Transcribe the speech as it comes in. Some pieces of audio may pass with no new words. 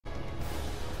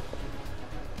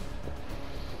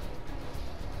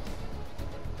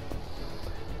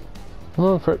Come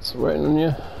on, Fritz, waiting on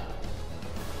you.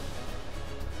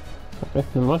 Okay,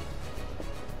 never mind.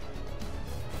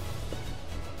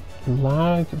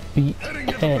 Lag beat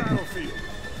 10.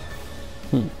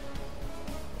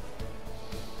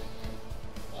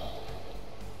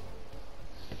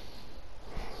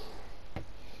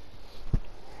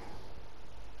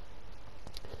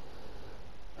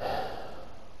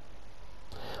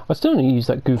 I still need to use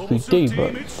that goofy D,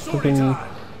 but freaking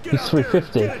he's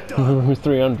 350 and he's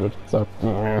 300, so.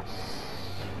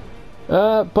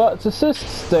 But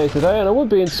assists day today, and I would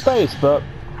be in space, but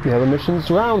the other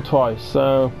mission's round twice,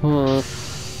 so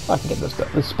I can get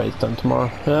this space done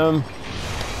tomorrow.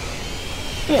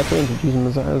 Yeah, 300 using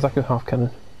the Zaku half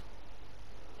cannon.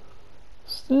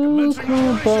 Still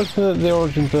kind of bugs that the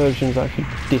Origin version is actually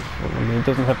different. I mean, it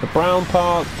doesn't have the brown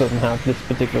parts, doesn't have this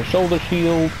particular shoulder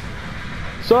shield.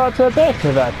 So it's a bit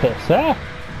of a piss, eh?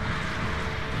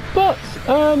 But,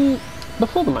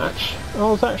 before the match, I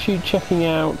was actually checking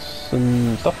out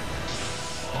some stuff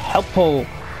helpful.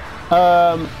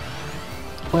 I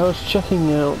was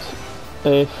checking out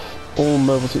if all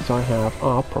mobile suits I have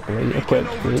are properly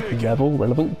equipped with level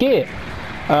relevant gear.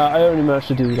 I only managed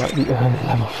to do like the early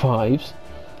level 5s.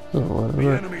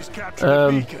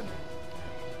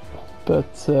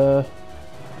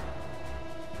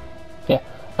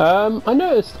 I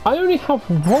noticed I only have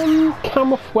one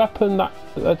camouflage weapon that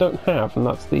I don't have, and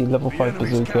that's the level 5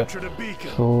 bazooka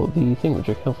for the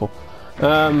thingamajig. Helpful.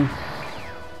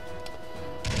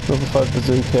 Level 5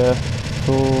 bazooka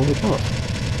for the camouflage.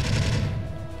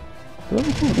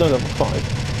 Level 4? No, level 5.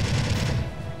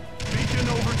 Beacon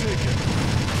overtaken.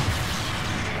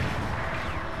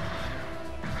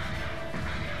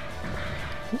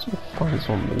 Let's find this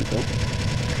one moving.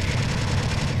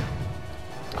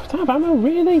 I don't have ammo,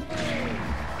 really?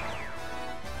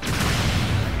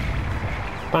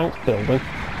 Thanks, building.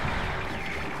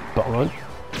 Bottom line.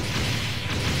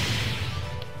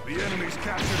 The enemy's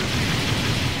captured a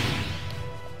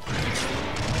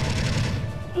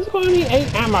It's got only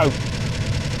 8 ammo.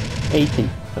 80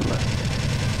 ammo.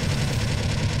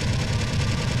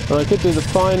 Well, I could do the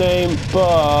fine aim,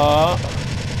 but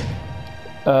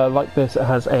like this, it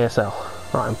has ASL.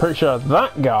 Right, I'm pretty sure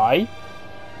that guy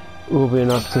will be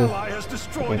enough to.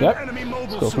 There we go.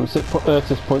 Let's go from 6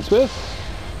 points with.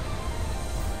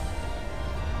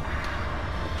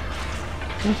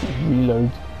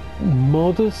 Reload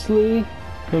modestly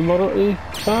and moderately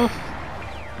fast.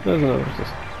 There's another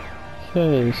resist.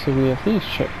 Okay, so we have these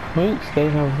checkpoints, they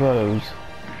have those.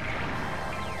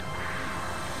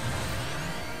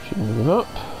 Should move up.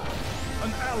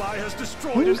 An ally has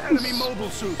destroyed an enemy mobile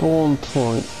suit. Spawn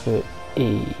point for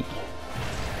E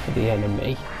for the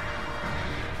enemy.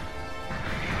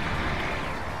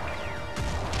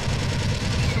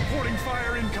 Supporting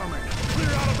fire incoming. Clear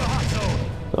out of the hot zone.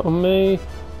 Not on me.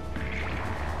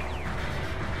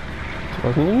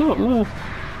 Surprisingly not, no.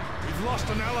 We've lost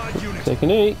an allied unit. Take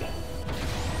an E.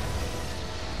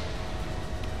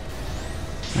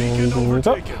 Beacon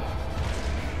overtaken. We've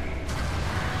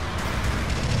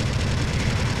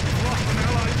lost an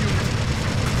allied unit.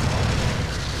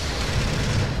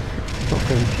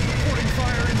 Okay. Supporting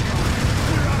fire incoming.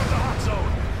 Clear out of the hot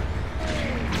zone.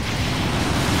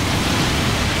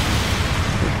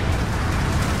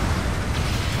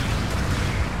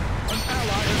 An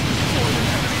ally has destroyed an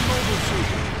enemy mobile suit.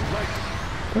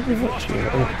 We've lost an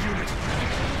allied unit.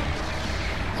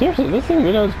 Seriously, this thing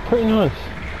reloads pretty nice.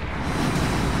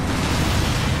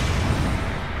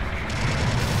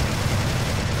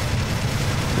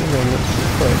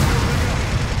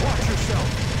 Watch yourself.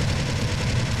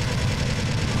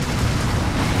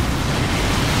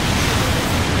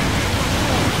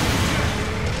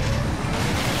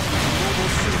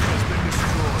 Mobile suit has been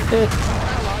destroyed. An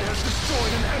ally has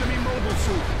destroyed an enemy mobile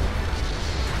suit.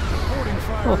 Reporting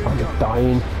fire I'm incoming.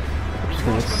 dying. I'm just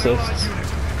gonna assist.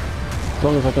 As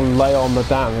long as I can lay on the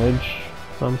damage,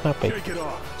 I'm happy. Take it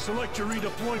off. Select your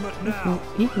redeployment now.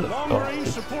 Even the Long range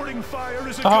bastards. supporting fire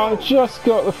is a Oh, I go. just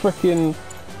got the frickin'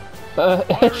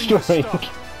 airstrike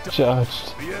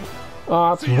charged. Oh,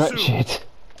 that's See you soon. wretched.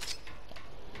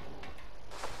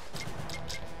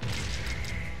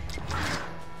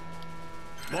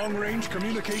 Long range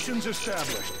communications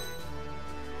established.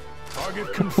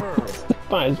 Target confirmed.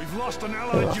 That is, We've lost an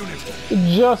allied unit.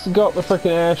 just got the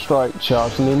frickin' airstrike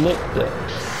charged and he nicked it.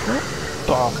 That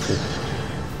bastard.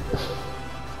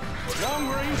 Long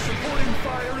range supporting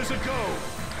fire is a go.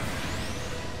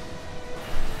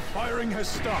 Firing has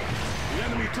stopped. The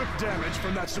enemy took damage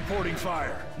from that supporting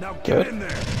fire. Now get Good. in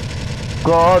there.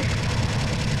 God.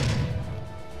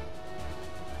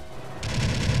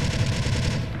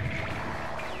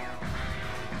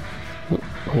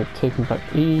 We're taking back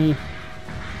E.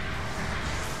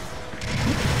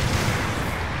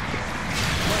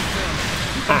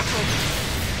 Ah.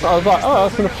 I was like, oh,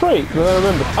 that's an Afraid. But then I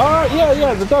remembered, oh,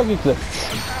 yeah, the dog exists.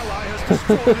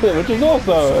 Which is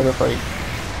also an Afraid.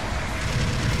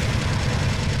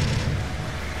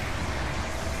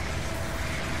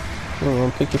 Come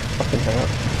on, pick your fucking head up.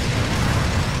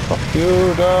 Fuck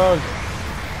you, dog.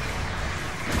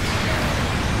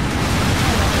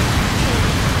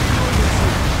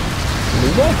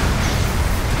 Loser?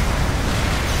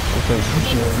 Okay,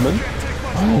 German.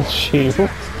 Oh, shield.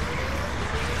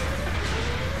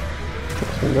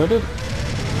 That's reloaded.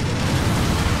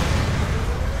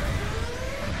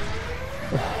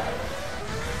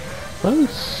 Only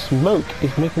smoke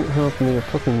is making it hard for me to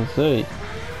fucking see.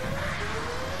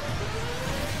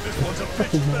 This one's a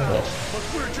pitched battle, but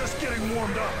we're just getting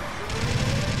warmed up.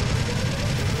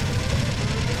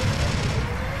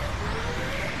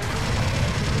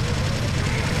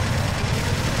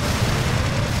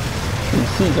 You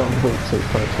see don't wait so it's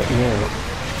trying to take me out.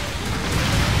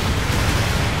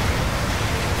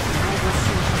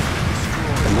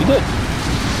 And we did.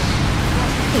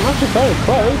 I'm actually very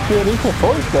close. We had equal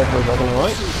points there for a second,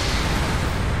 alright?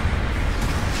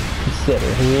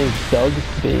 Consider he is Doug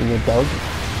being a dog.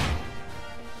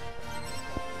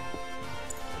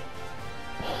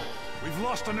 We've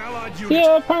lost an allied unit.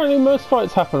 Yeah, apparently most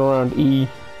fights happen around E.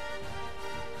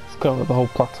 It's kind of the whole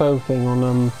plateau thing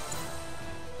on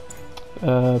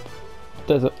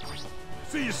desert.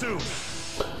 See you soon.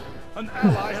 An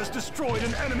ally has destroyed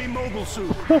an enemy mobile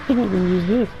suit. I couldn't even use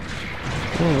this.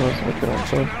 Oh, that's wicked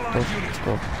actually.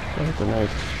 Oh, grenade.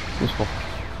 Useful.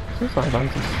 Since I've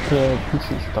answered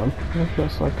since done,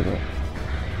 that's like it.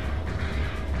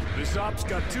 This op's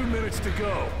got 2 minutes to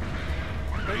go.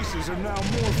 Bases are now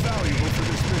more valuable for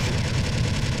this mission.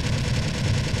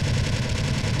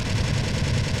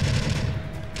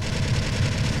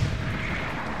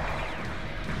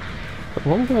 But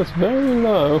one guy's very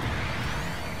low.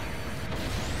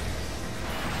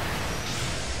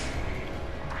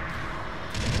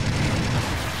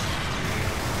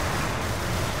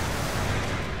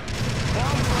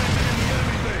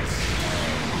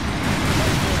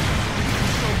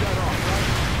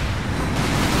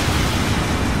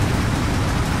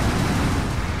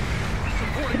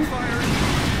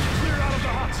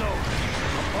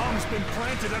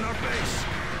 Planted in our base.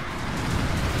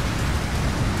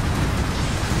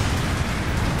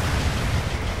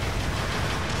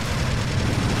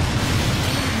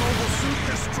 Mobile suit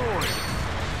destroyed.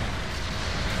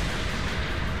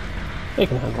 They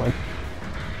can handle him.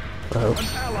 I hope. An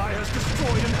ally has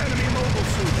destroyed an enemy mobile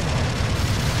suit.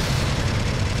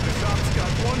 This op's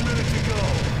got 1 minute to go.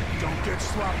 Don't get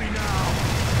sloppy now.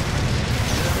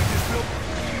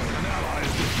 An ally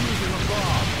is defusing a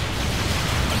bomb.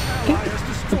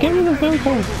 Get rid of those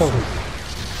ones, bomb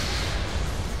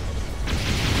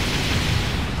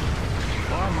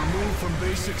removed from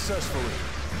base successfully.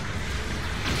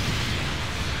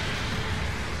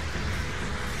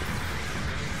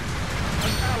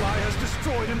 An ally has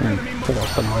destroyed an enemy mobile.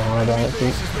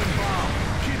 Base has been bombed.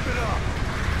 Keep it up.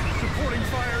 Supporting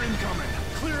fire incoming.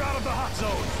 Clear out of the hot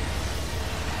zone.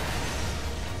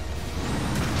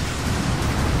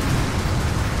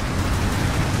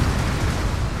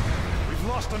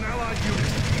 Lost an allied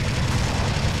unit.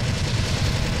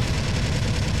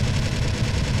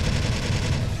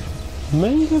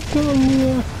 May have gotten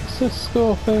the assist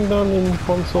score thing done in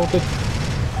one sorted.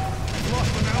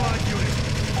 Lost an allied unit.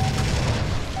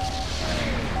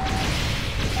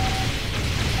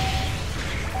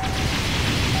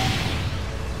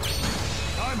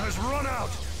 Time has run out.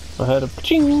 I heard a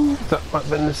ching. That might have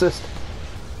been an assist.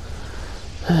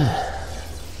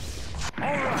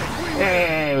 Alright,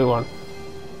 hey, we won.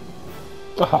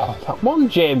 Oh, that one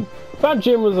gym. That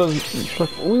gym was a...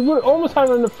 We would almost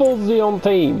had a full Xeon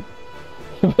team.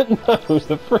 But no, it was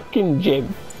the freaking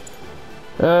gym.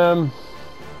 I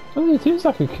think 2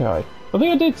 Zaku Kai. I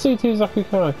think I did see 2 Zaku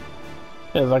Kai.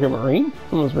 Yeah, Zaku Marine.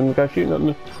 I must have been the guy shooting at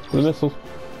me with the missiles.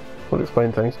 Would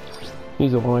explain things.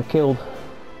 He's the one I killed.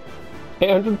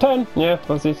 810. Yeah,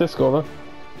 that's the assist score then.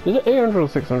 Is it 800 or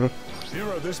 600? Here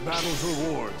are this battle's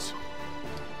rewards.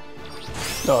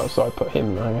 Oh, so I put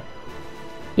him there.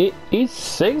 It is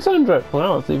 600!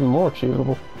 Wow, it's even more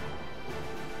achievable.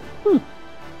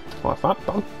 What's that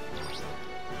done?